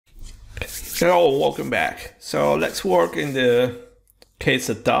Hello, welcome back. So let's work in the case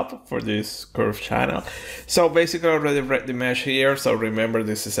setup for this curve channel. So basically I already read the mesh here. So remember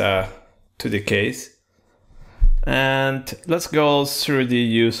this is a 2D case. And let's go through the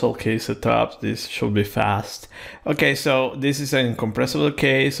usual case setup. This should be fast. Okay, so this is an incompressible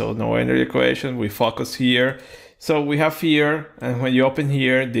case, so no energy equation. We focus here. So we have here, and when you open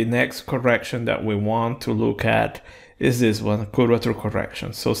here, the next correction that we want to look at is this one, curvature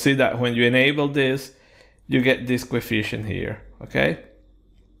correction. So see that when you enable this, you get this coefficient here, okay?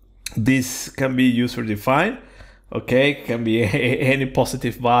 This can be user defined, okay? It can be any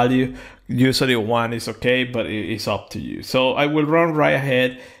positive value. Usually 1 is okay, but it's up to you. So I will run right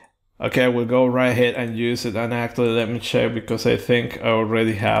ahead. Okay, I will go right ahead and use it. And actually, let me check because I think I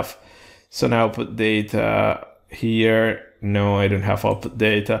already have some output data here. No, I don't have output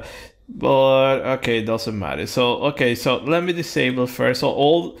data. But okay, it doesn't matter. So okay, so let me disable first. So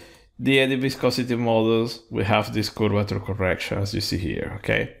all the eddy viscosity models, we have this curvature correction as you see here.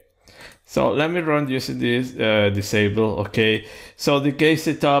 Okay, so let me run using this disable. Okay, so the case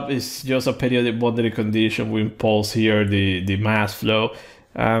setup is just a periodic boundary condition. We impulse here the mass flow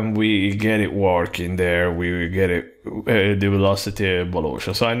and we get it working there. We get it the velocity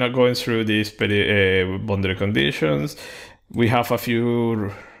evolution. So I'm not going through these boundary conditions. We have a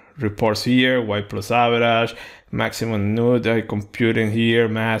few reports here, y plus average, maximum node, I computing here,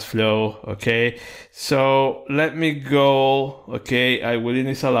 mass flow. Okay, so let me go. Okay, I will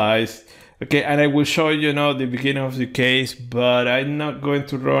initialize. Okay, and I will show you now the beginning of the case, but I'm not going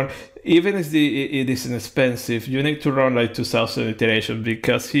to run, even if it is inexpensive, you need to run like 2000 iterations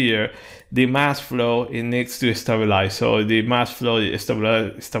because here the mass flow, it needs to stabilize. So the mass flow is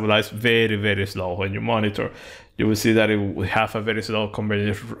stabilize very, very slow. When you monitor, you will see that it will have a very slow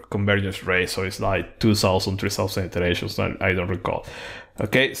convergence rate. So it's like 2000, 3000 iterations, I don't recall.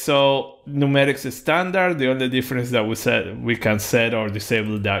 Okay, so numerics is standard. The only difference that we can set or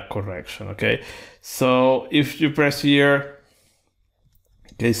disable that correction. Okay, so if you press here,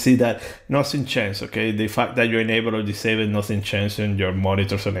 okay, see that nothing changed. Okay, the fact that you enable or disable, nothing changed in your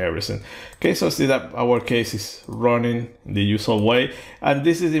monitors and everything. Okay, so see that our case is running the usual way, and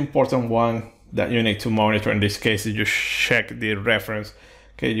this is the important one that you need to monitor. In this case, if you check the reference,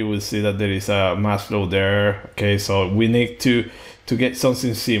 okay, you will see that there is a mass flow there. Okay, so we need to get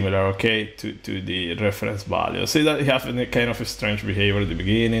something similar, okay, to the reference value. See that you have a kind of a strange behavior at the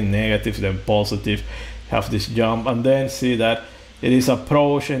beginning, negative, then positive, have this jump, and then see that it is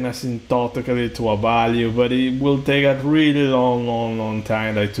approaching asymptotically to a value, but it will take a really long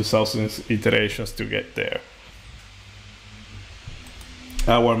time, like 2000 iterations to get there.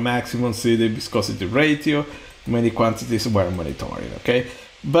 Our maximum CD viscosity ratio, many quantities we're monitoring, okay?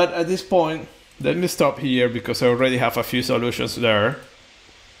 But at this point, let me stop here because I already have a few solutions there.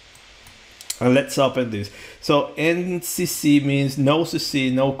 And let's open this. So NCC means no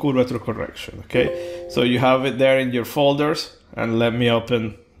CC, no curvature correction, okay? So you have it there in your folders, and let me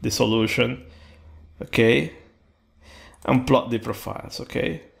open the solution, okay? And plot the profiles,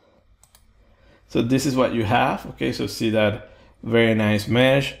 okay? So this is what you have, okay? So see that very nice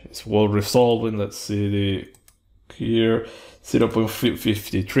mesh, it's well resolving. Let's see the here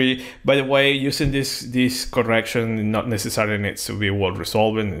 0.53. By the way, using this correction not necessarily needs to be well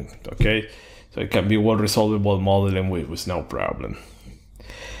resolving, okay? So it can be well resolvable modeling with no problem.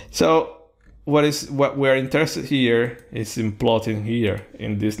 So what we're interested here is in plotting here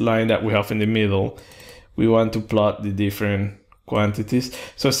in this line that we have in the middle. We want to plot the different quantities.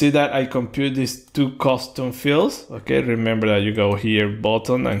 So see that I compute these two custom fields. Okay, remember that you go here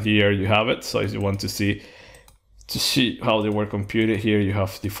button and here you have it. So if you want to see how they were computed, here you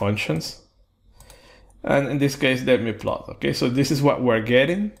have the functions. And in this case, let me plot. Okay, so this is what we're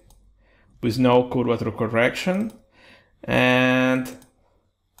getting with no curvature correction, and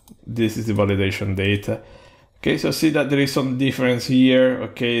this is the validation data. Okay, so see that there is some difference here.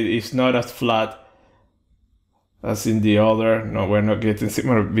 Okay, it's not as flat as in the other. No, we're not getting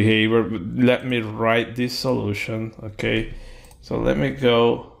similar behavior. But let me write this solution. Okay, so let me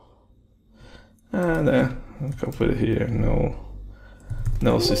go and I can put it here. No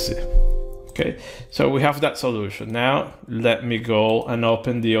CC. Okay, so we have that solution. Now let me go and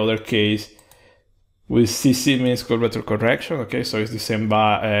open the other case with CC means curvature correction. Okay, so it's the same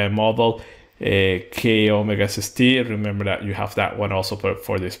model, K omega SST. Remember that you have that one also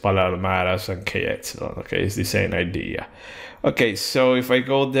for the parallel matters and K epsilon. Okay, it's the same idea. Okay, so if I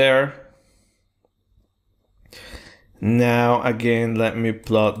go there, now again, let me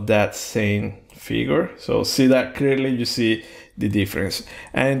plot that same figure. So see that clearly, you see the difference.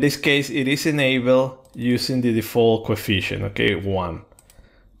 And in this case, it is enabled using the default coefficient, okay, 1.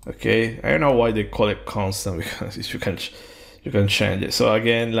 Okay, I don't know why they call it constant, because you can change it. So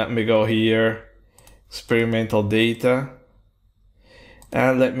again, let me go here, experimental data,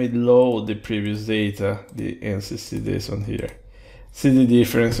 and let me load the previous data, the Ansys. See this one here. See the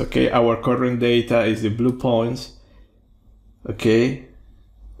difference, okay? Our current data is the blue points, okay?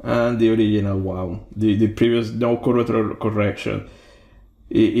 And the original one, the previous no curvature correction,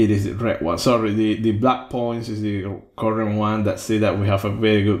 it is the red one. Sorry, the black points is the current one. That say that we have a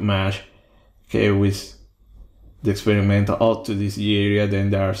very good match, okay, with the experimental out to this area. Then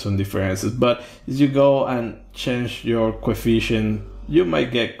there are some differences, but as you go and change your coefficient, you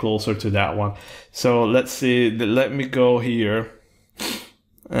might get closer to that one. So let's see, let me go here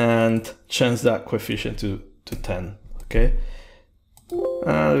and change that coefficient to 10, okay?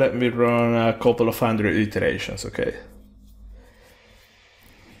 Let me run a couple of hundred iterations, okay?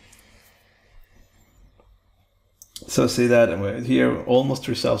 So see that here, almost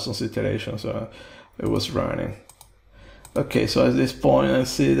 3,000 iterations it was running. Okay, so at this point I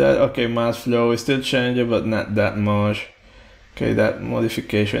see that, okay, mass flow is still changing, but not that much. Okay, that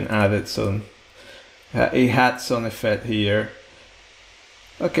modification added some, it had some effect here.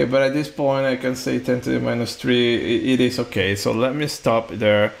 Okay, but at this point I can say 10 to the minus 3, it is okay. So let me stop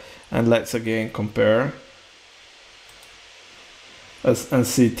there and let's again compare. And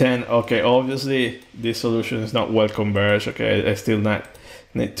see 10, okay, obviously this solution is not well converged, okay, I still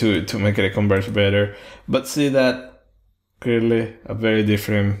need to make it converge better, but see that clearly a very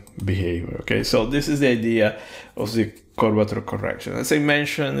different behavior, okay? So this is the idea of the curvature correction. As I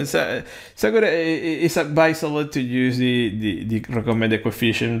mentioned, it's advisable to use the recommended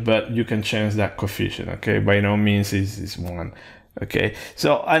coefficient, but you can change that coefficient, okay? By no means is 1, okay?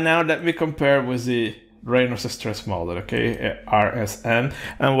 So and now let me compare with the Reynolds stress model, okay, RSM.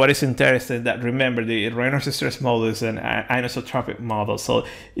 And what is interesting that, remember, the Reynolds stress model is an anisotropic model, so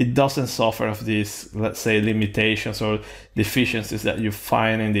it doesn't suffer of these, let's say, limitations or deficiencies that you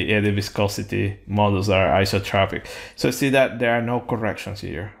find in the eddy viscosity models that are isotropic. So see that there are no corrections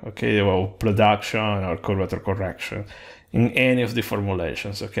here, okay, well, production or curvature correction in any of the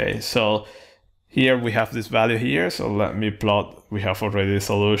formulations, okay? So here we have this value here, so let me plot, we have already the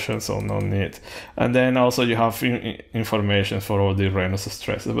solution, so no need. And then also you have information for all the Reynolds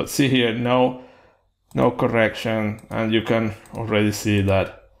stresses, but see here, no correction, and you can already see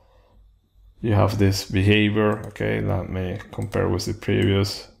that you have this behavior, okay? Let me compare with the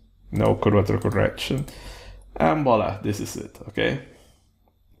previous, no curvature correction, and voila, this is it, okay?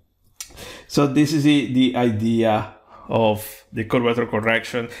 So this is the idea of the curvature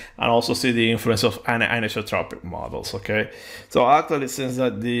correction, and also see the influence of anisotropic models, okay? So actually, since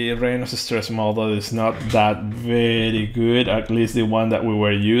that the Reynolds stress model is not that very good, at least the one that we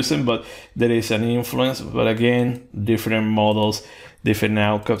were using, but there is an influence. But again, different models, different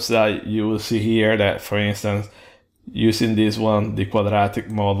outcomes that you will see here, that for instance, using this one, the quadratic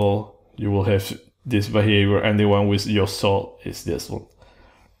model, you will have this behavior, and the one with your salt is this one.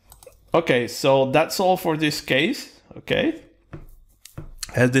 Okay, so that's all for this case. Okay,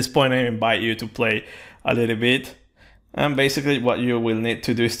 at this point I invite you to play a little bit, and basically what you will need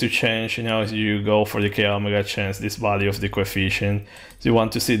to do is to change, as you go for the k omega, change this value of the coefficient. So you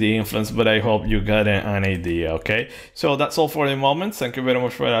want to see the influence, but I hope you got an idea. Okay, so that's all for the moment. Thank you very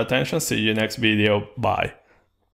much for your attention. See you next video. Bye.